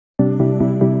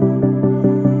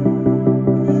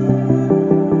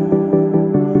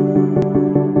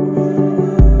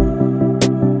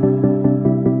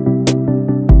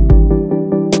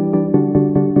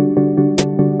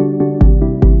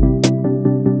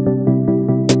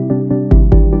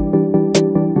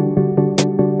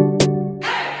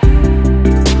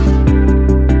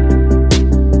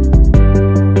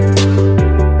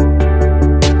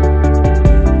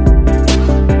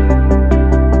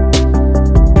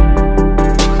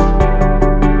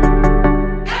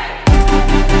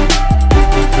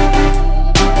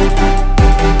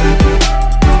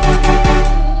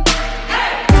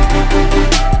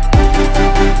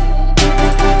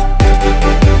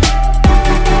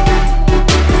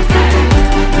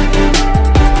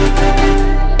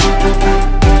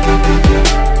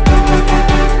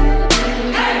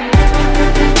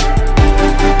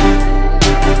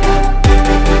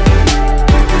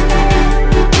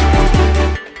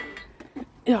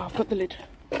Yeah, I've got the lid.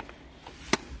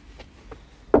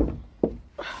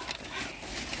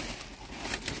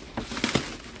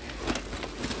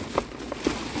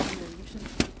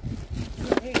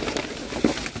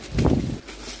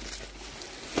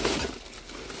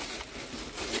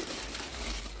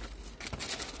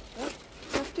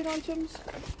 Items.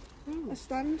 A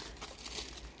stand.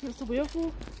 What's the wheel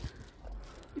for?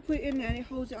 You put it in there and it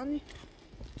holds it on you.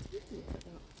 Yes,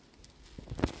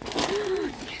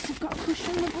 I've got a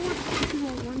cushion on the board. You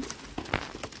want one?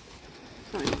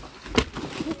 Fine.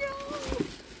 No!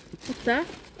 What's that?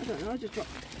 I don't know, I just dropped.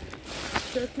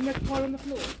 So to make a pile on the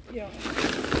floor? Yeah.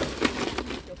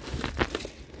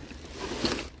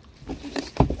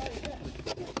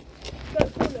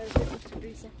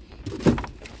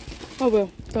 I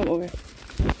will, don't worry.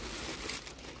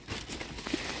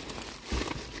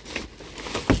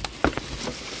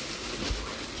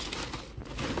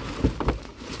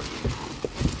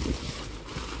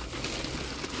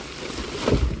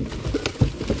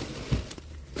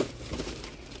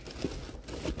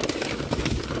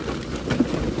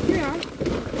 Yeah.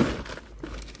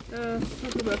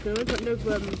 Not working, I've got no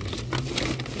stores.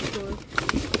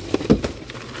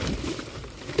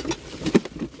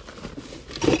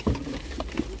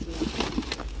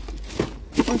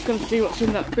 I'm just going to see what's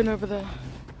in that bin over there.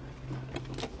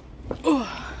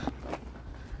 Oh.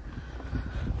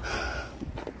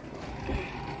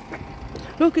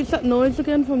 Look, it's that noise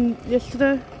again from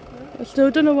yesterday. I still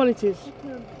don't know what it is.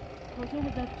 I told my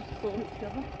dad just put it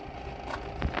together.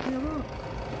 You know what?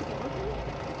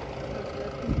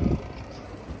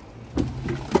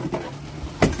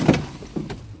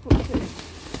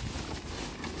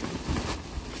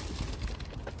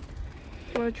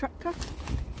 Want a tractor?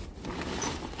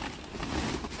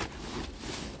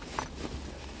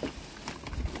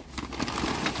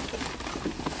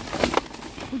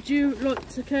 Would you like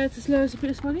to care to learn a bit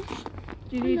of Spanish?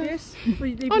 Do you need this? Or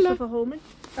you leave Hello. your stuff at home in?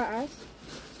 That house?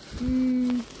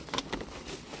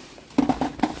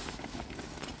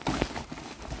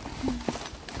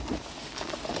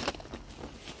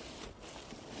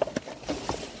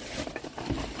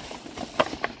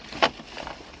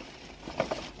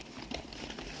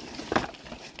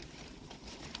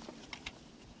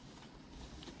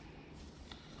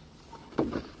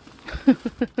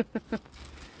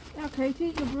 Okay,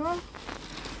 take your bra.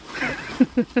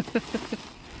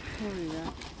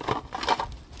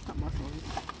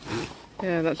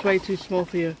 Yeah, that's way too small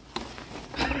for you.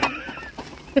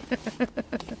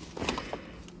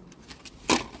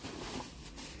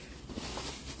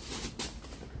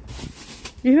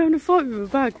 You're having a fight with a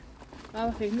bag?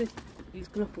 I think this is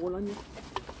going to fall on you.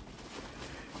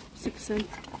 6 cents.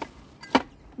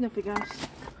 Nothing else.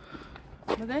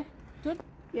 Are they done?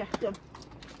 Yeah, done.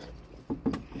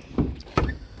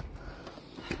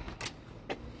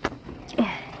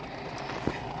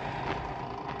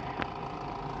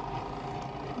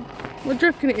 What do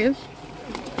you reckon it is?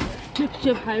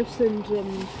 Mixture of house and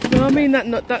No, I mean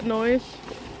that noise.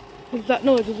 Because that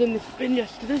noise was in this bin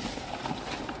yesterday.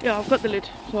 Yeah, I've got the lid.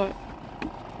 It's alright.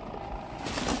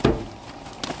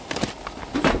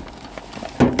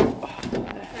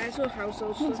 There's all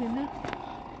household stuff. What's in there?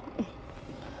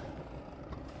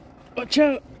 Watch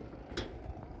out!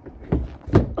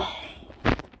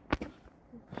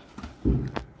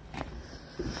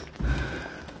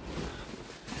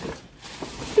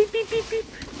 Beep, beep, beep, beep.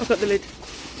 I've got the lid.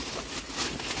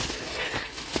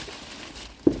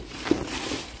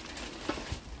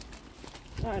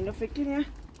 Alright, nothing in here.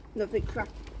 Nothing crap.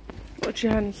 Watch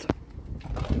your hands.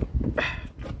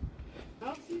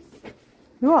 Houses?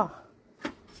 You are?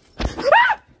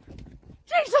 Ah!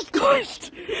 Jesus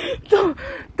Christ!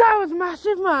 That was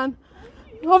massive, man.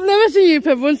 I've never seen you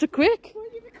everyone so quick. What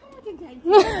are you recording, Katie?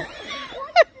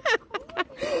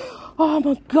 Oh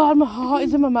my God, my heart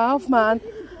is in my mouth, man.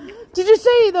 Did you see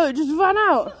it though? It just ran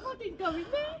out. I didn't go in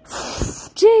there.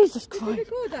 Jesus Did you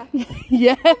Christ. record that?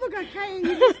 Yeah. Oh my God, Katie,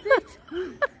 you missed it.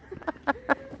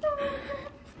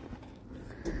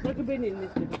 I could be in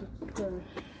this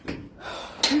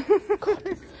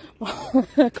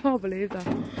I can't believe that.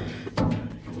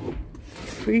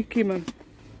 Freaky, man.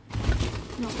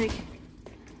 Not big.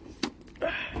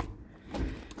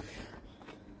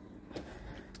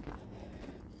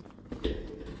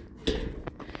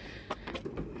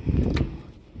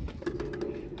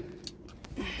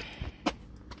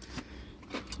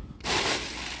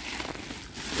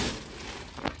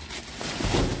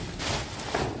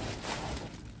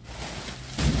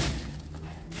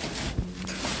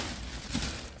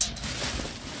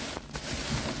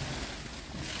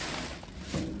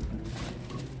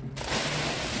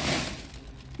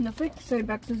 Nothing. Same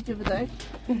bags as the other day.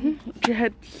 Your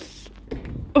head's...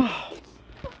 Oh.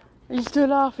 Are you still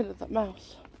laughing at that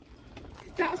mouse?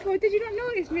 That's why. Did you not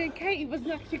notice me and Katie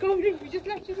wasn't actually going in? We just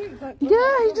left you in. Like,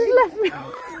 yeah, he just left me.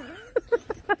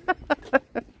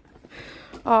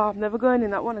 Oh, I'm never going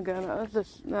in that one again. That was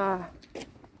just... Nah.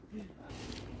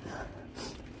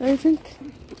 Anything?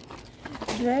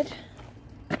 Red.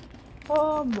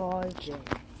 Oh my God.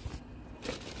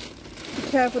 Be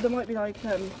careful, there might be like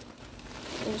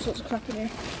all sorts of crap in here.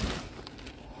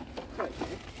 Right.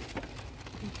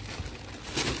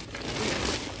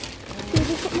 Can you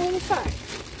just put more in the bag?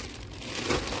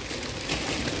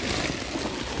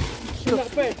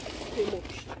 That bread too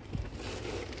much.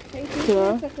 Thank you.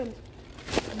 Yeah. A second.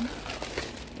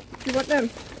 Do you want them?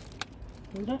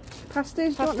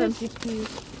 Pasties? Do you want them? Yes, please.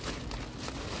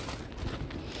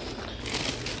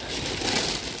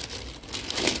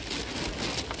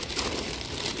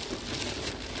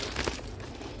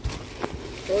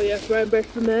 Oh yeah, brown bread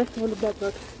from there, on the black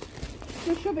bread.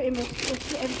 We'll shove it in, we'll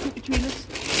split everything between us.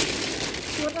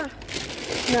 Do you want that?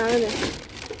 No, no.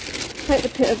 Take the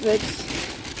pit of ribs.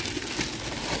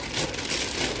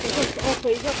 Oh,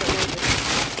 please,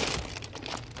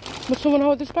 will someone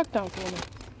hold this back down for me?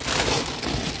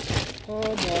 Oh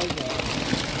my God.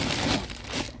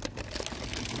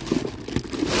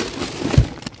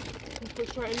 Put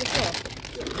it right in the car.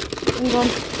 Hang on.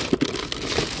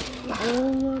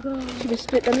 Oh my God. Should we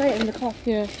split them later in the car?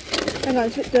 Yeah. Hang on,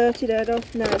 it's a bit dirty there though.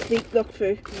 No, it's leak look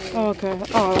through. Oh, okay.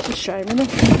 Oh, that's a shame, isn't it?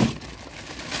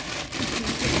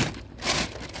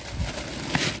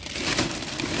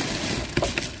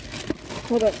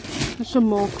 Hold on. There's some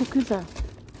more cookies there.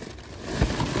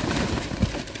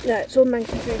 No, it's all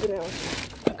manky food in ours.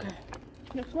 Okay.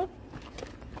 Next one.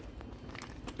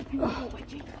 Oh.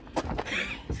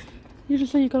 You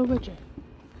just say you got a wedgie?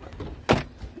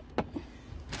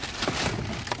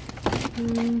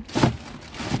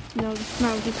 No, the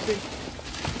smell just good.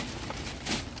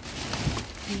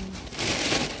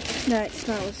 No, it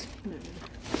smells.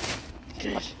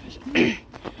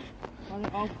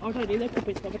 I don't need that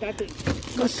cookies, but I think.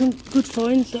 Got some good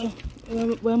finds though.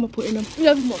 Where am I putting them?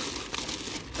 Yeah, more.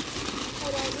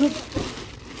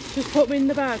 Just put them in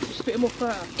the bag, just spit them up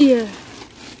there. Yeah.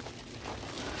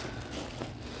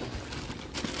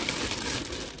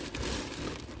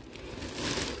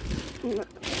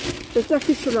 There's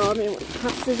definitely salami and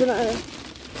pastas in it.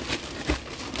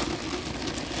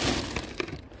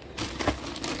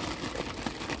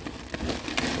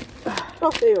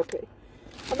 I'll see you okay.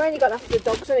 I've only got that for the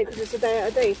dogs in it because it's a day out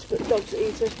of date, but the dogs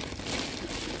eat it.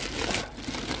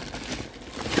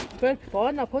 Good,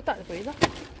 fine, I'll put that in the freezer.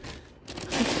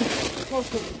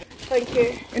 Thank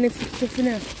you. Any stuff in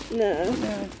there? No.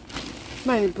 No.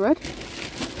 Mainly bread.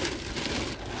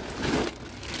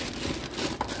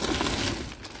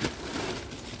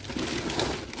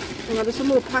 Oh, there's some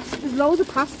more pasties. There's loads of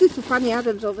pasties for Fanny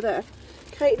Adams over there.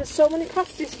 Kate, there's so many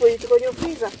pasties for you to go in your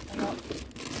freezer.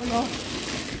 Hello.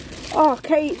 Oh,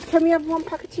 Kate, can we have one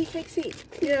pack of tea cakes each?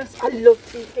 Yes. I love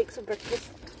tea cakes and breakfast.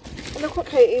 And look what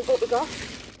Katie, what we got.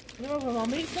 No, I'll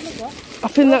make some of that. I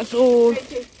think that's all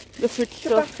Katie, the food the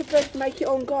stuff. back of bread, make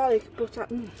your own garlic butter.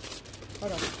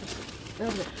 Hold on.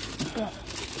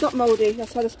 It's not mouldy,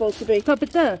 that's how they're supposed to be. Pop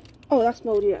it there. Oh, that's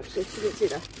mouldy actually, you didn't see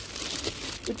that.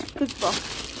 Good spot.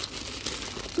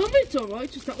 Some of it's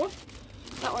alright, just that one.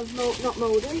 That one's not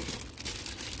mouldy.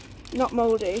 Not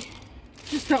mouldy.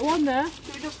 Just that one there.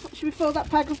 Should we fill that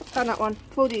bag up and that one?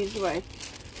 Throw these away.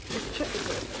 Just check this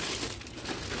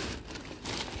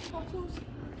out. Bottles.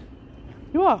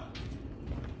 You are?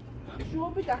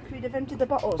 Strawberry daiquiri, they've emptied the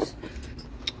bottles.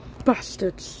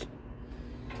 Bastards.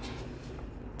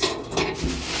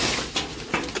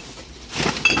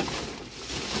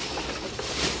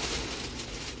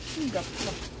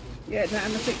 Yeah, no,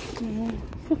 and I think.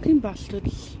 Fucking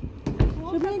bastards.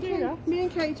 So me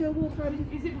and Kate will walk around.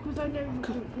 Is it because I know you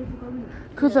don't people go in?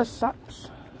 Because they're sacks.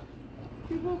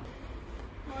 People.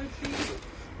 I see.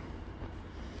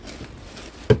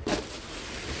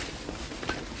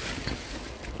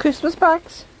 Christmas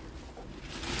bags.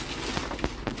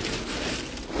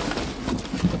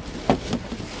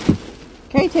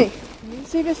 Katie,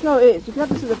 see this note is. You can have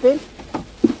this as a bin.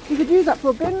 You could use that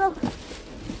for a bin, look.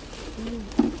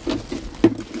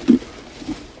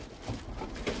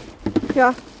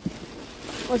 Yeah.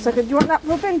 1 second. Do you want that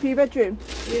for a bin for your bedroom?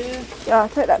 Yeah. Yeah,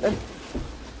 take that then.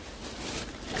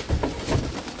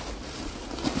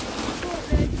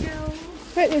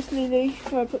 Take this, Lily.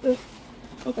 So I put the.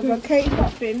 Okay. Katie's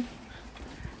got a bin.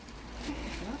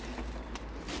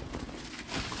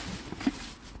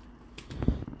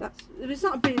 It's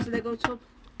not a bin, it's a Lego tub.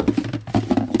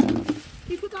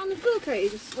 you put that on the floor, Katie?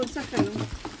 Just 1 second.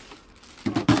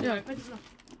 Yeah. I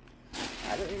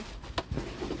don't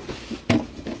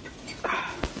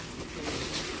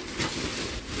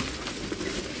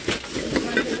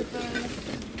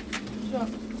know.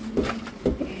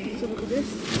 So look at this.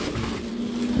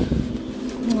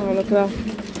 Oh, look at that.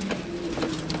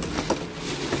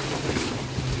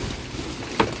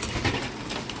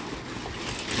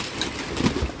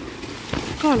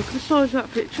 God, look at the size of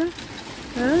that picture.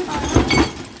 Yeah?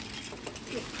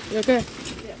 You okay?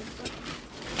 Yeah.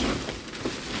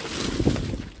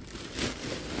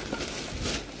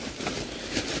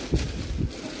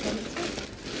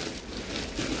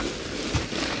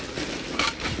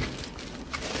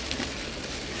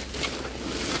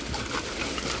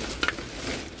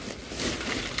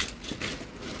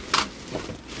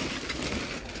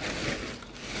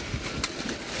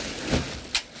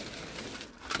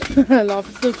 Laugh,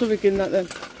 it's still something in that then.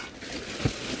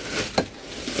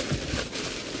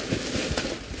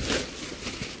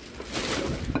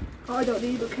 I don't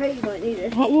need it, but Katie might need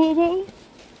it. Hot water bottle?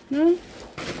 No? Oh,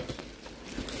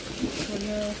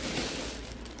 no.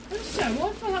 And so,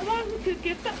 what for that one? We could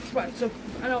give that to some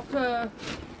and like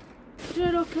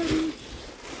do like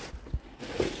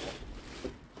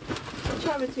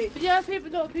Charity. but yeah, people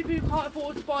who can't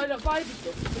afford to buy like baby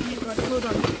stuff. Hold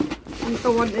on. I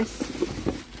want this.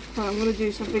 Right, I'm going to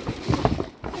do something.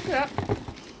 Look at that.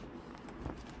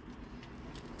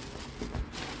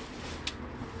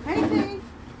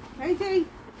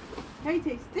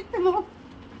 Katie, stick them up.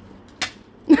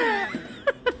 You're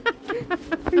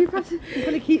going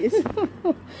to keep this.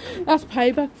 That's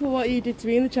payback for what you did to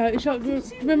me in the charity shop,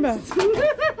 remember? I'm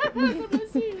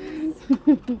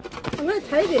going to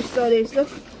take this, so these, look,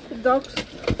 for the dogs.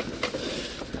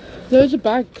 Loads of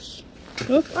bags.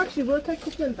 Look. Actually, we'll take a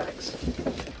couple of bags.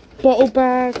 Bottle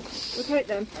bags. We'll take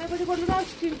them. Everybody got an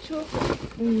ice cream truck.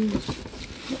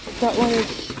 That one is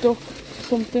stuck to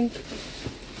something.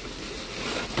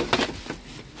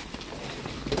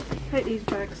 Take these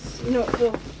bags. You know what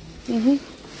for?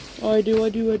 I do.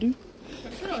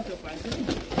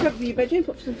 Cover your bedroom,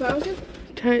 put some flowers in.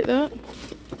 Take that.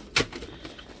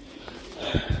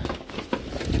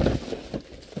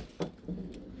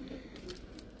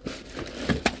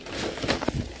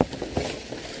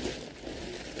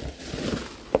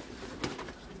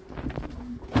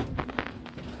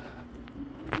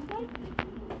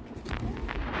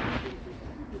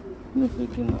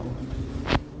 Nothing in that one.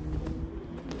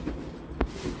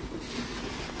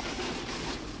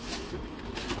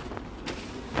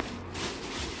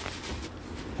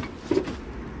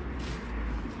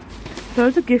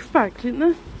 Those are gift bags, isn't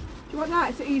there? Do you want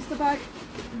that? It's an Easter bag.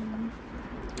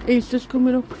 Easter's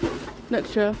coming up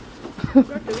next year.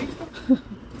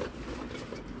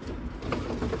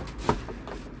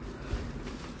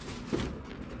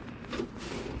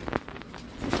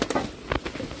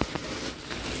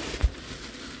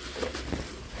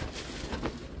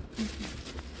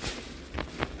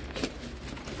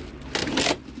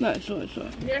 No, it's alright, it's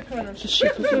alright. Yeah, come on. It's a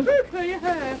ship or something. Your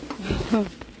hair.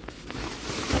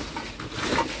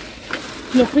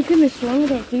 Nothing in this one, I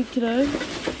don't think, today.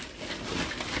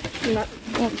 No.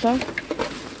 What's that?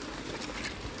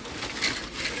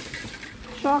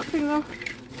 Shark thing though.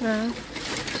 Yeah.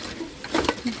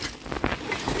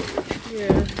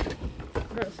 Yeah. I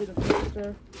don't see the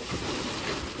picture.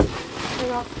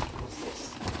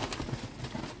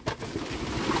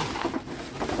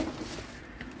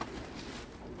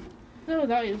 No,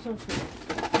 that is something.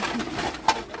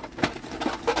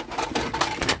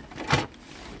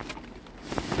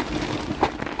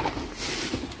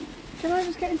 Can I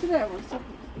just get into there one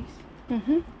second, please?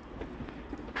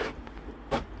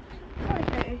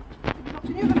 Okay.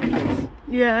 Can you have a minute?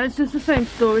 Yeah, it's just the same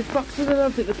storage boxes. I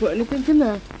don't think they put anything in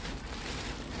there.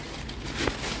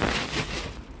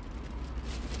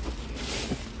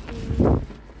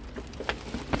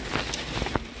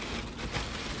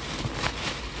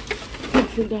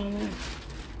 Nothing down there.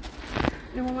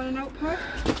 Anyone want a notepad?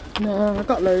 No, I've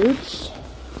got loads.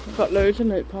 I've got loads of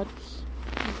notepads.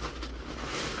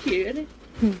 Cute, isn't it?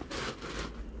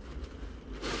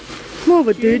 More of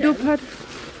a doodle pad.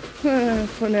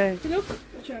 Funny. Look.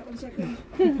 Watch out, 1 second.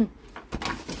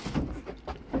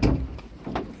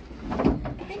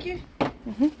 Thank you.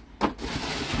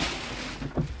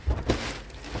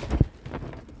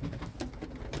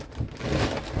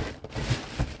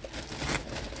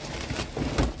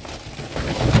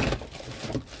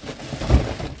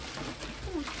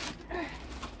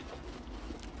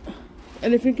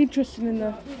 Anything interesting in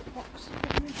there?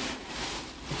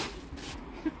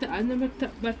 And then make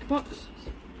that back box.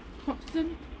 Box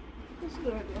then. That's a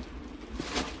good idea.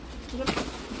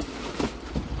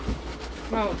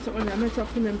 Wow, something I'm going to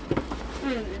open them.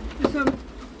 Just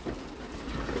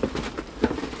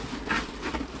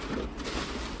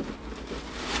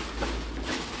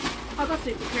I got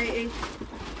it for Katie.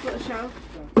 What a show.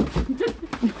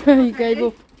 You gave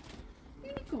up.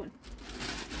 Where are you going?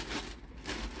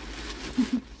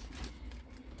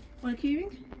 Want a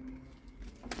keyring?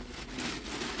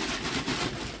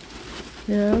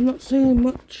 Yeah, I'm not seeing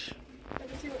much. Let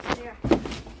me see what's in here.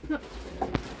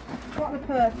 Got the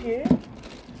perfume.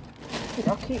 I think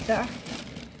I'll keep that.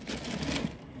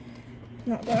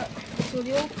 Not that. So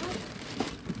the old pack.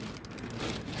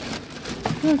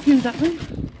 Perfume's that way.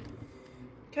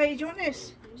 Katie, do you want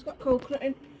this? It's got coconut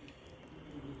in.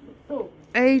 Oh.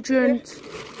 Agent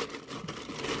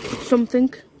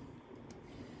something.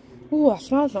 Oh, that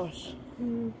smells nice.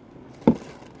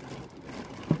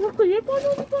 Look at your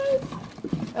bottle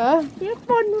of Your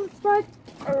bottle of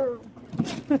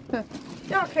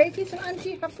yeah, Katie, it's an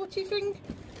anti-footy thing.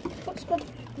 What's good?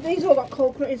 These all got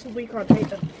coconut in, so we can't take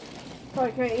them.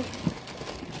 Right, Katie.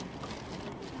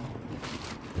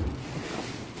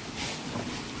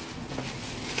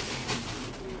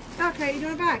 Okay, you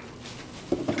want a bag?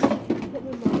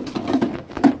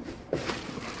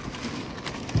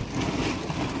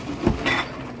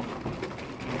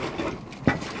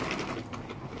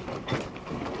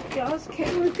 Yeah, let's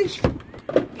get with this.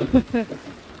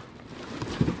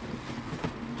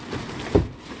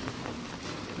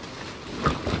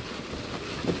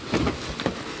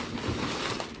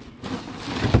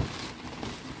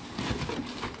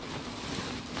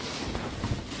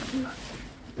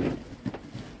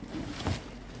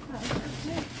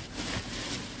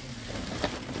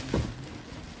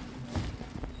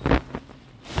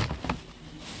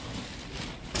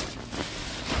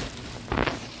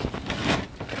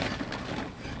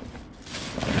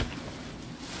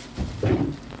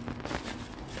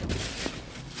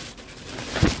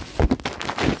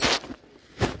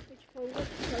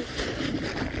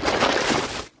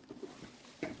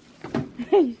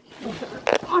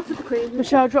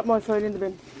 Michelle dropped my phone in the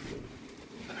bin.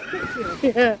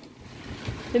 Yeah.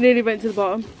 It nearly went to the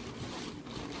bottom.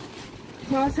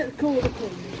 No, I said all the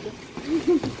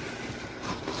creams.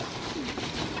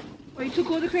 Oh, you took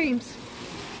all the creams?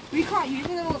 We can't use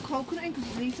them, they've all got coconut in because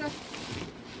it's Lisa.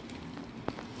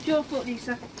 It's your fault,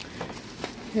 Lisa.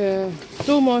 Yeah. It's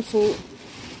all my fault.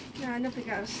 Nah, nothing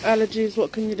else. Allergies,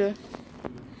 what can you do?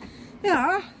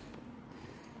 Yeah.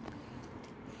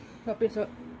 Got bit up.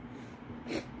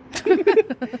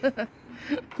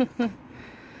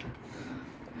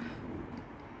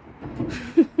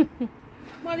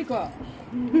 What have you got?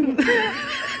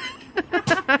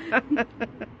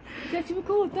 Did you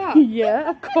record that? Yeah,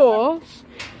 of course.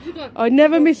 I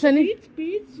never miss any.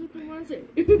 Beads, what was it?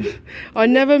 I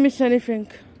never miss anything.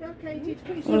 Okay, did you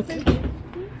put your stuff in?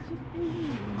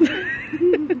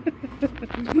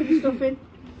 Put your stuff in.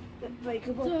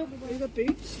 Makeup on. You got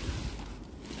boots.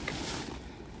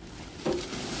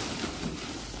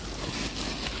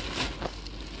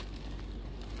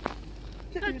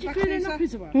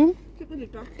 Hmm? Put the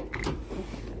lid back.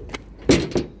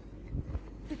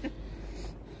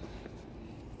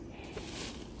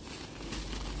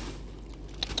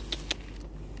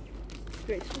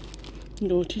 Great.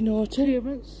 Naughty, naughty.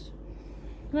 Clearance.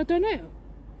 Can I donate?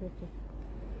 Okay.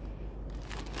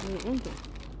 I don't want it.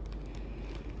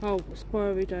 Oh,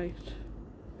 expiry date.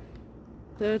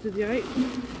 3rd of the 8th.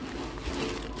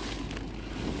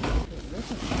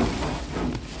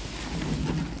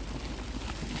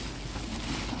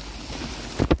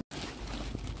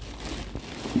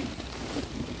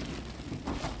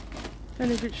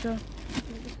 Any picture?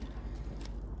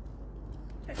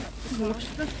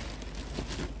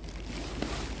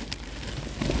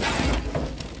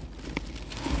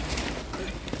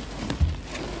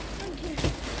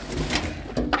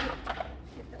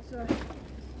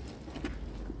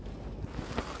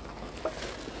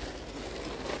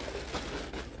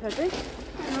 Ready?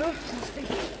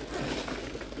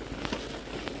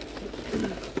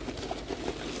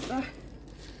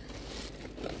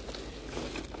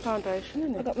 Foundation,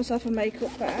 isn't I it? got myself a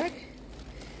makeup bag.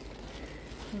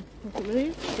 Put me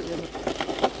in.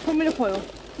 Put me in a pile.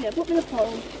 Yeah, put me in a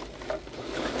pole.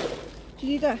 Do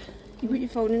you need that? You put your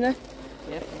phone in there?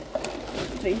 Yeah.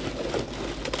 See?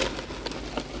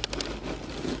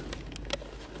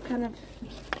 Kind of.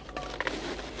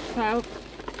 How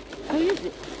is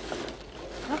it?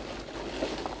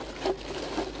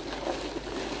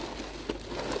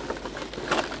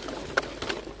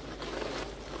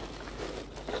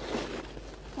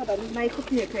 Hold on, there's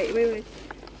makeup in here, Katie. Wait.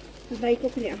 There's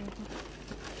makeup in here.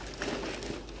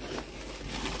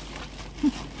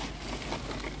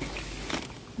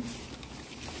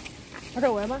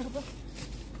 don't wear makeup.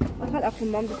 I can't have from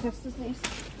Mum to test this niece.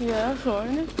 Yeah, I saw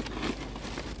it.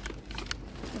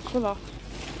 That's a lot.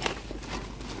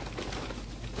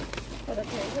 Hold on,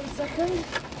 okay, 1 second.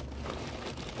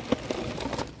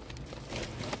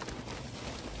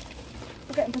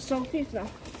 We're getting for salties now.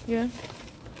 Yeah.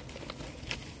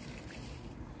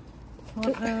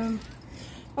 Well, I'm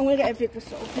going to get a big for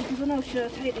salty because I know she'll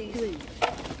take these.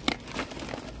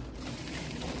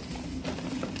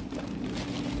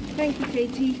 Thank you,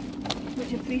 Katie.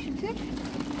 Much appreciative.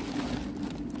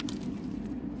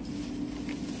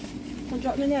 I'm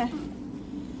dropping in there.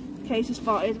 Case has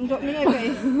farted. I'm dropping in there,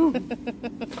 Katie.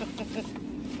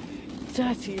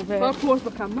 dirty, you I'll pause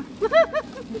my camera.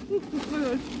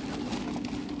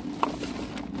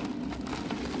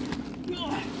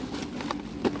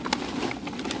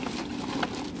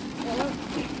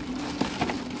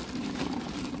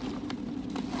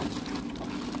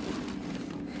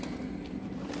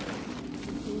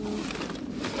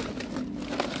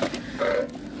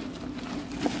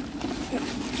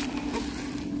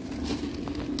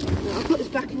 I'll put this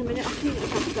back in a minute. I'll clean it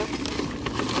after.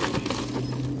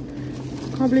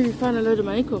 Can't believe you found a load of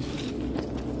makeup.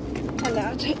 And now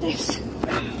I'll take this.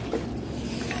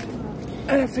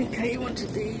 I don't think Kate wanted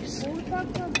these.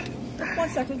 1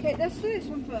 second, Kate. Let's do this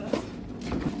one first.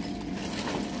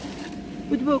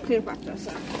 We will clean up after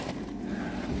that.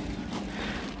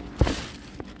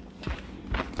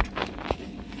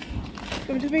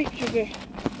 Come to the beach, Sugar.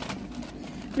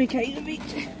 We Kate the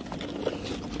beach.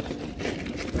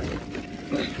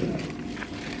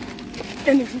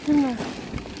 Anything in there?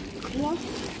 What?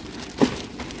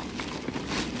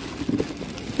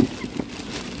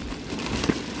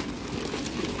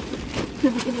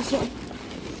 Look at this one.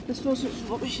 There's all sorts of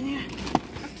rubbish in here.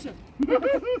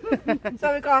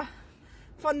 So we got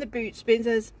from the boot bins,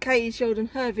 as Katie showed in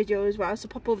her video as well, so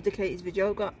pop over to Katie's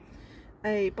video. I've got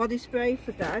a body spray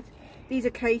for Dad. These are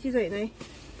Katie's, ain't they?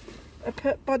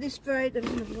 A body spray, there's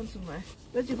another one somewhere.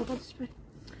 Where's the other body spray?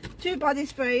 2 body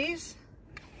sprays,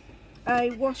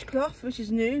 a washcloth, which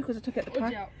is new because I took it at the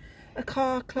pack, a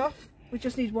car cloth, which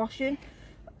just needs washing,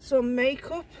 some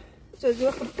makeup, so there's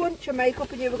like a bunch of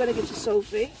makeup in here we're going to give to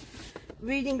Sophie,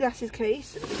 reading glasses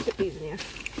case, let me put these in here,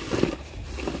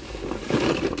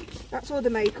 that's all the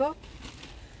makeup,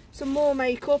 some more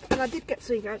makeup, and I did get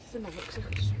something out, it's in my rucksack,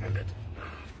 I just remembered.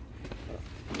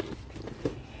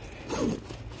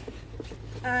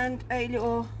 And a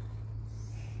little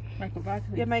Makeup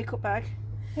bag. makeup bag.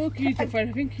 Well, you use it for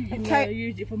anything. You can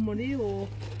use it for money or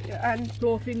and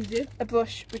store things in. a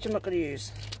brush, which I'm not going to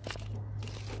use.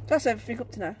 That's everything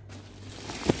up to now.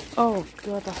 Oh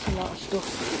god, that's a lot of stuff.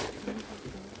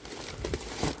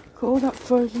 Got all that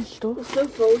frozen stuff. It's still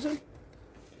frozen.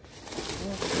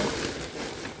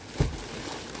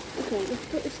 Okay, let's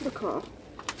put this in the car.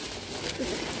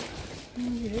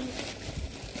 Yeah.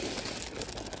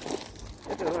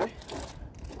 I don't know.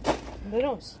 Very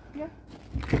nice. Yeah.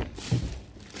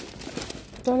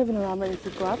 Don't even know how many to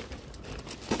grab.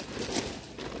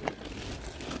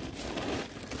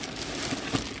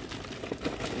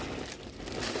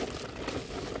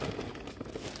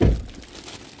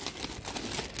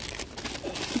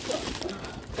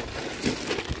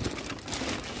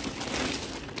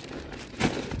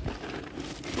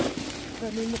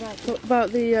 What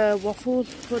about the waffles?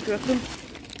 What do you reckon?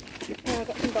 I've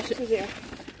got some boxes here.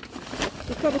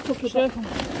 We've got a couple of boxes.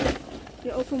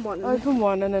 Yeah, open one. Open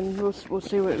one and then we'll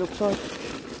see what it looks like.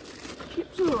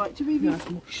 Chips are alright to be Nice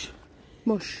mush.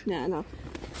 Mush. No, no.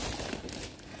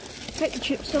 Take the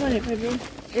chips down if everyone.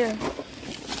 Yeah.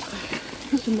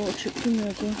 There's some more chips in there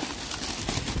as well.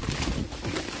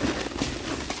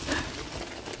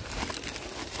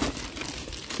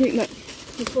 Take that.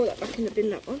 You throw that back in the bin,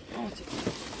 that one. Oh, take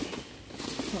that.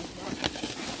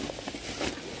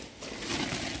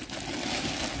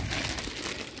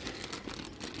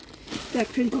 They're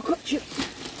crinkle cut chips.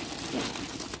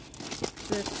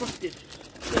 They're frosted.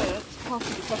 Yeah, it's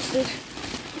partially frosted.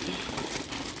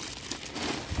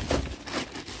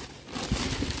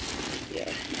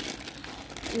 Yeah.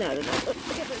 No, they're not. Look,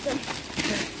 get rid of them.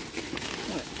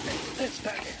 Right, let's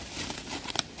back.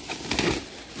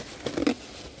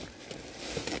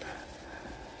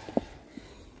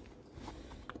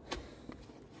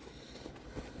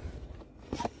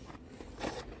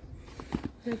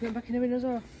 They're going back in the bin as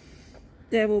well.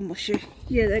 They're all mushy.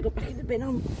 Yeah, they go back in the bin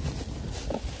on.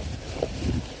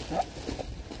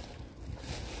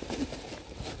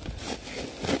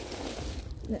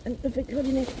 And the big one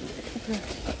in it. Okay.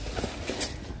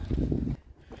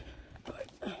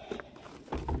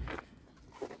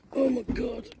 Oh my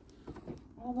god.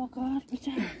 Oh my god, what's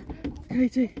that?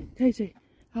 Katie,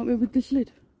 help me with this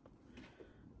lid.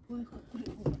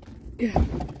 Yeah,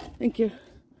 thank you.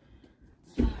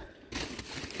 Yeah.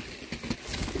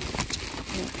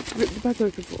 Rip the bag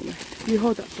open for me. You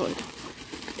hold that side.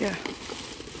 Yeah.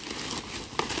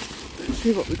 Let's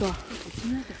see what we got.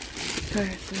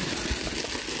 Okay, so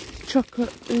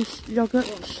chocolate and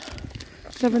yogurts.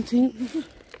 17th.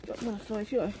 Got my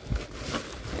size, you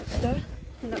there,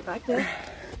 in that bag there.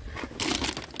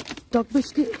 Dog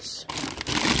biscuits.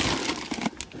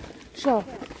 Sure.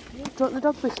 Do you want the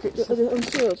dog biscuits? Are they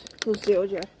unsealed?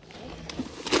 Unsealed, yeah.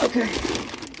 Okay.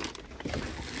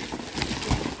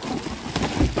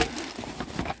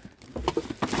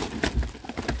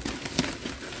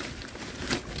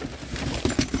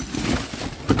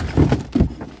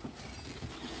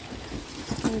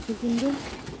 Anything in there?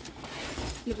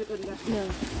 Nothing under. No.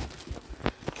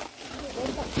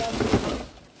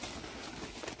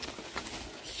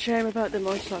 Shame about the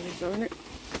moist salads, though, isn't it?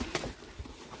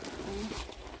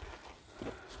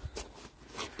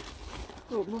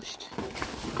 Oh, mushed.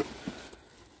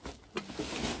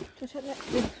 Just had that.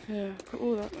 Yeah, put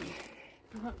all that.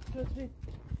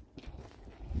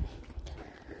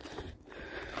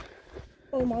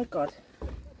 Oh my god.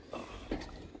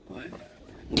 Right.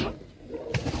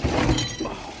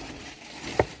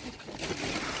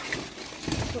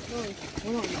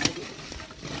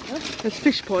 There's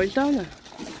fish pies down there.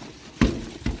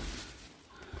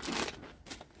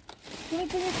 Can I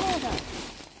bring a car back?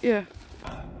 Yeah.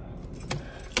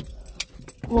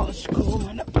 What's going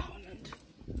on at Poundland?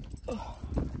 Oh.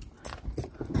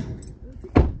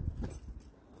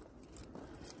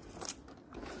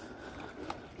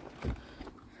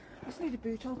 I just need a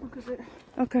boot open because it.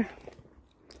 Okay.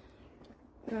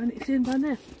 And it's in down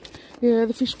there. Yeah,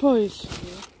 the fish pies.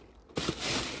 Yeah.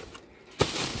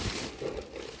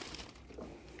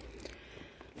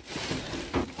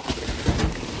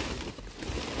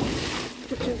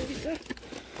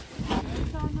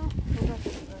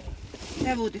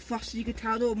 They're all defrosted, you can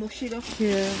tell they're all mushy though.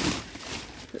 Yeah.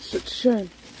 It's such a shame.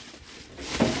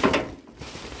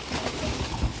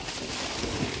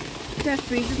 Their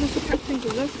freezers must have packed things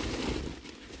up.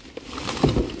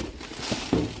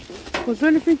 Was there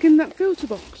anything in that filter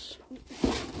box?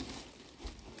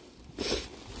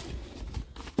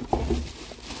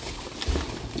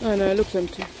 Oh no, it looks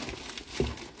empty.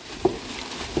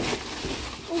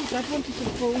 Oh, Dad wanted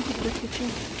some phones in the kitchen.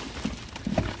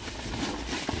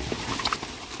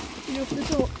 Can you open the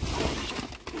door?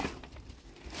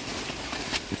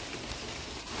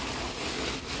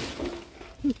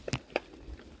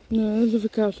 No, there's other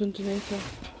cows underneath there.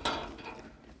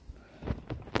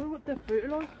 I wonder what their fruit are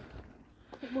like.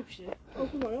 It must be.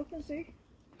 Open one up and see.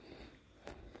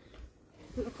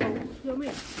 They're cold. You know what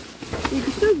I mean? You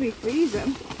can still refreeze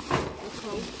them. They're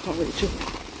cold. Can't reach it.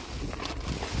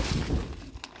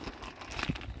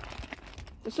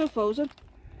 They're so frozen.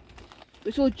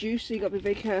 It's all juicy, you got to be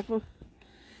very careful.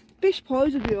 Fish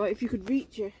pies would be alright if you could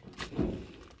reach it.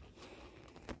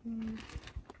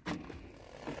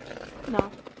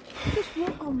 No. Just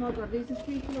what? Oh my god, these are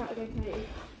speaking out again, Katie.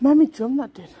 Mammy drum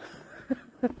that did.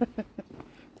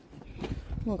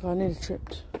 Oh god, I nearly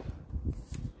tripped.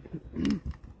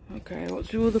 Okay, what's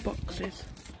the other boxes?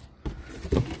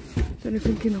 Is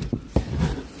anything in them?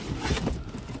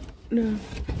 No.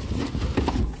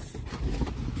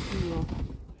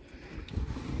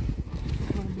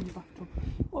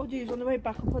 What I'll do is on the way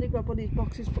back I'll probably grab one of these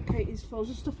boxes, put Katie's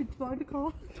frozen stuff into behind the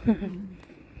car.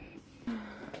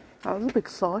 That was a big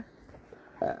sigh.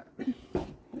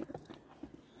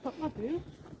 Fuck my view.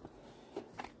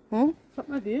 Hmm? Fuck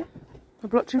my view. I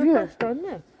blocked your view? That's done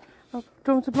now. Oh, do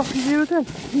you want me to block your view again?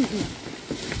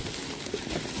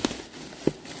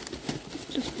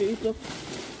 Just food, look.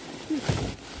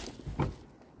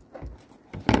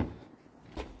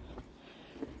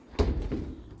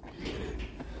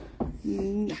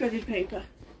 Shredded paper.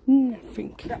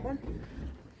 Nothing. That one.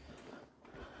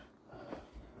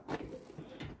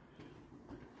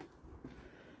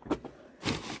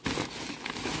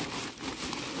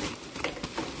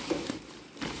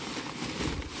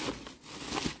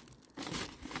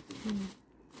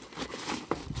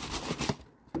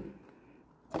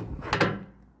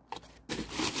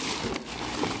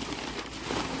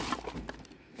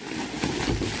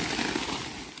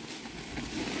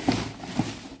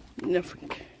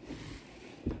 Nothing.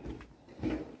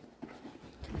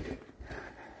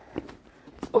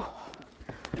 Oh,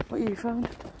 what you found?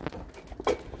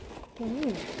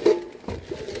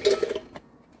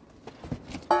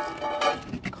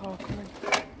 Carcoming.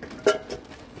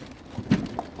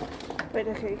 Wait,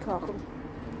 okay, carcom.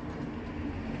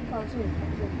 Oh, it's in.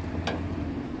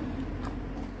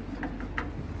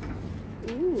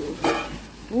 Ooh.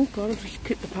 Oh god, I've just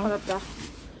kicked the I pan. love that.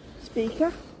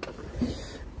 Speaker.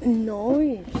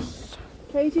 Nice.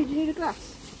 Katie, do you need a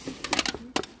glass?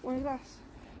 Want a glass?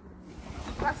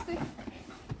 Plastic?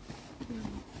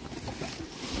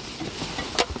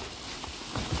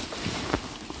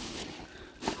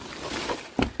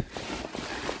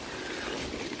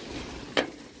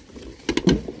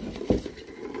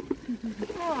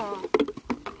 Oh.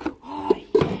 Oh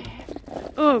yeah.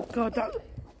 Oh god, that.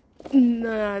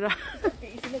 No, that.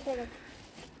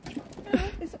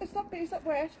 It's not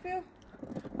wet, Phil.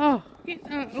 Oh, get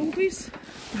that on, please.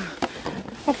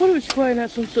 I thought it was spraying out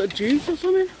some sort of juice or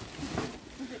something.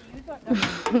 Was it used like that?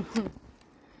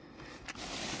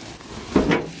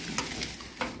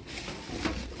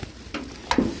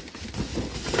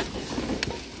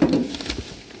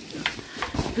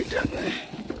 Put it down there.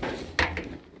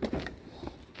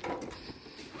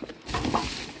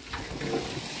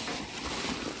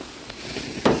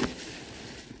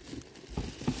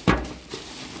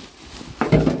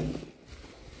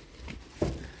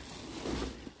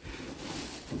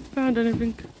 Found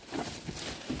anything?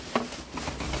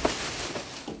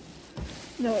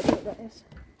 No, I don't know what that is.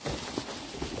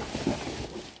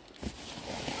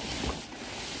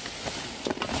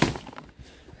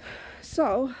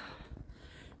 So,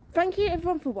 thank you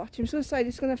everyone for watching. I'm just going to say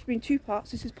this is going to have to be in 2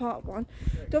 parts. This is part 1.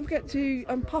 Don't forget to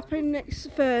pop in next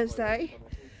Thursday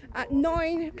at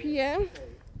 9 PM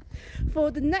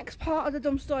for the next part of the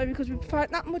dumpster diving, because we've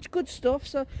found that much good stuff.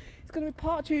 So it's going to be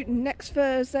part 2 next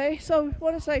Thursday. So I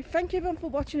want to say thank you everyone for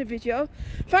watching the video.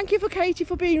 Thank you for Katie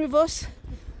for being with us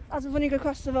as we're running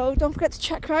across the road. Don't forget to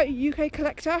check her out, UK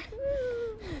Collector.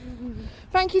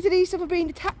 Thank you to Lisa for being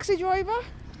the taxi driver.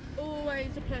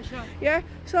 Always a pleasure. Yeah,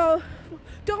 so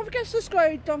don't forget to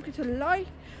subscribe, don't forget to like,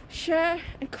 share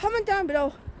and comment down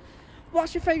below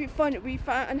what's your favourite find that we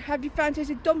found, and have you found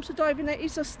any dumpster diving lately.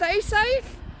 So stay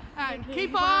safe And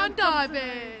keep on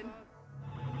diving.